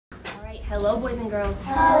Hello, boys and girls.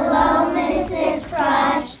 Hello, Mrs.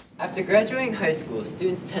 Crush. After graduating high school,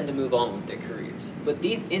 students tend to move on with their careers, but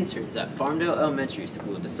these interns at Farmdale Elementary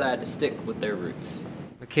School decided to stick with their roots.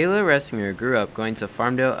 Michaela Ressinger grew up going to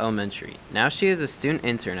Farmdale Elementary. Now she is a student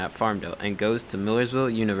intern at Farmdale and goes to Millersville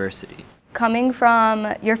University. Coming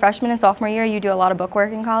from your freshman and sophomore year, you do a lot of book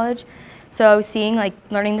work in college. So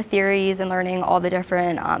learning the theories and learning all the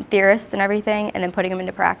different theorists and everything, and then putting them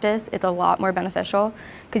into practice, it's a lot more beneficial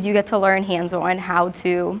because you get to learn hands-on how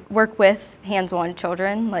to work with hands-on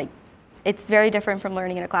children. It's very different from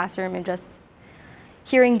learning in a classroom and just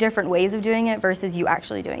hearing different ways of doing it versus you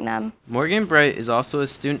actually doing them. Morgan Bright is also a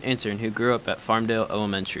student intern who grew up at Farmdale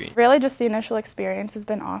Elementary. Really just the initial experience has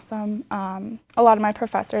been awesome. A lot of my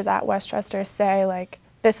professors at Westchester say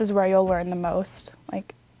this is where you'll learn the most.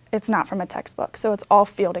 It's not from a textbook, so it's all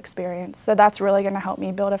field experience. So that's really going to help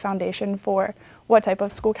me build a foundation for what type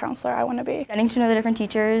of school counselor I want to be. Getting to know the different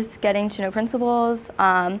teachers, getting to know principals,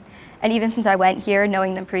 and even since I went here,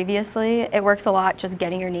 knowing them previously, it works a lot just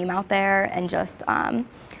getting your name out there and just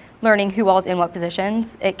learning who all's in what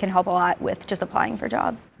positions. It can help a lot with just applying for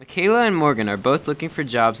jobs. Michaela and Morgan are both looking for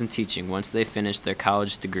jobs in teaching once they finish their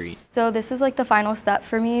college degree. So this is the final step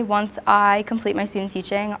for me. Once I complete my student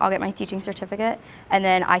teaching, I'll get my teaching certificate, and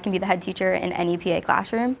then I can be the head teacher in any PA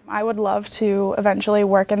classroom. I would love to eventually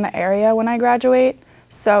work in the area when I graduate,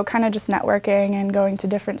 so kind of just networking and going to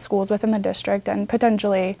different schools within the district and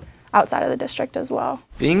potentially outside of the district as well.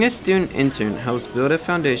 Being a student intern helps build a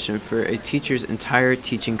foundation for a teacher's entire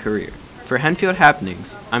teaching career. For Henfield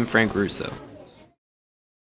Happenings, I'm Frank Russo.